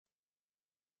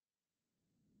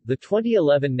The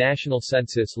 2011 national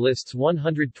census lists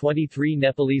 123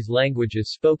 Nepalese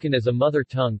languages spoken as a mother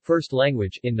tongue first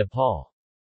language in Nepal.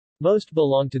 Most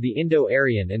belong to the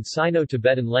Indo-Aryan and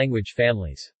Sino-Tibetan language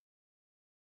families.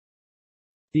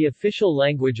 The official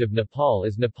language of Nepal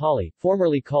is Nepali,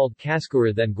 formerly called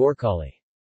Kashkura then Gorkhali.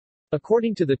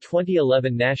 According to the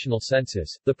 2011 national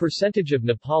census, the percentage of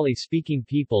Nepali-speaking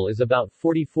people is about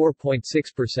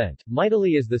 44.6%.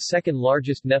 Maithili is the second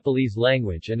largest Nepalese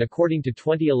language and according to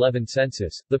 2011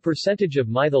 census, the percentage of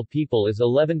Maithil people is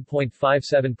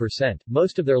 11.57%.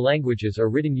 Most of their languages are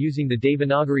written using the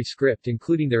Devanagari script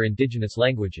including their indigenous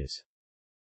languages.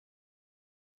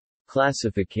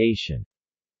 Classification.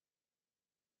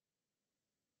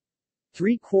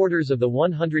 3/4 of the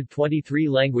 123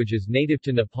 languages native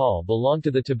to Nepal belong to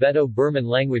the Tibeto-Burman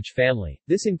language family.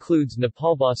 This includes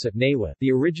Nepalbhasa Newa, the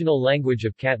original language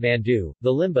of Kathmandu, the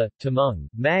Limbu, Tamang,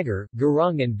 Magar,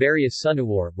 Gurung and various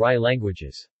Sunuwar, Rai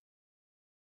languages.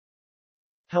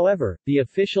 However, the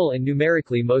official and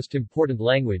numerically most important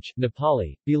language,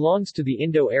 Nepali, belongs to the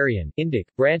Indo-Aryan Indic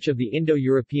branch of the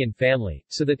Indo-European family,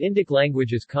 so that Indic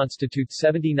languages constitute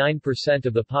 79%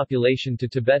 of the population to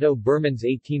Tibeto-Burmans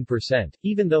 18%,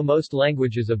 even though most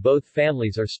languages of both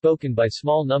families are spoken by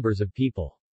small numbers of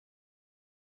people.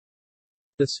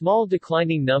 The small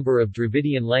declining number of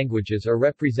Dravidian languages are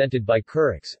represented by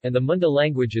Kuriks, and the Munda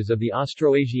languages of the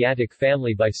Austroasiatic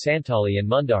family by Santali and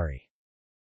Mundari.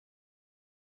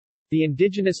 The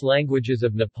indigenous languages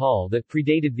of Nepal that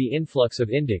predated the influx of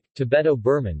Indic,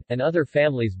 Tibeto-Burman, and other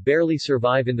families barely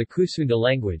survive in the Kusunda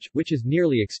language, which is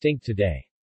nearly extinct today.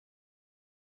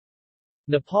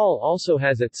 Nepal also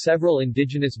has several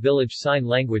indigenous village sign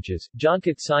languages,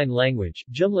 Jonkot Sign Language,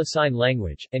 Jumla Sign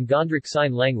Language, and Gondrik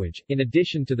Sign Language, in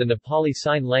addition to the Nepali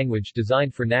Sign Language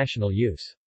designed for national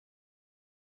use.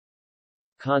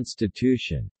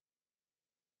 Constitution.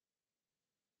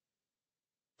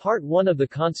 Part 1 of the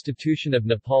Constitution of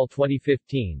Nepal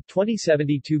 2015,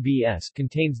 2072 BS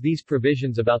contains these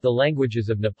provisions about the languages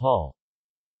of Nepal.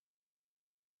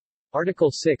 Article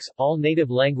 6 – All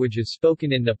native languages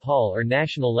spoken in Nepal are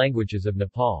national languages of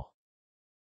Nepal.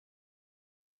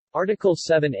 Article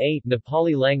 7a –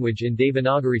 Nepali language in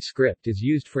Devanagari script is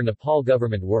used for Nepal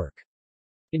government work.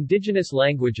 Indigenous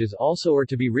languages also are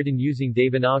to be written using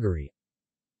Devanagari.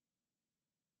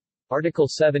 Article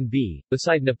 7b,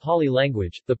 beside Nepali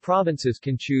language, the provinces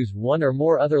can choose one or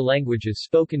more other languages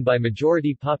spoken by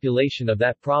majority population of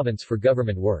that province for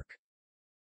government work.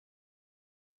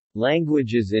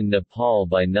 Languages in Nepal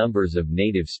by numbers of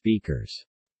native speakers.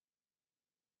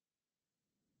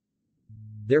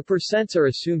 Their percents are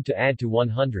assumed to add to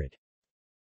 100.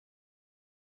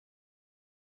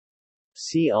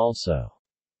 See also: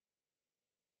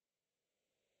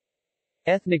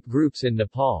 Ethnic groups in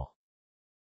Nepal.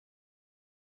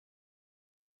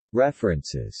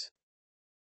 References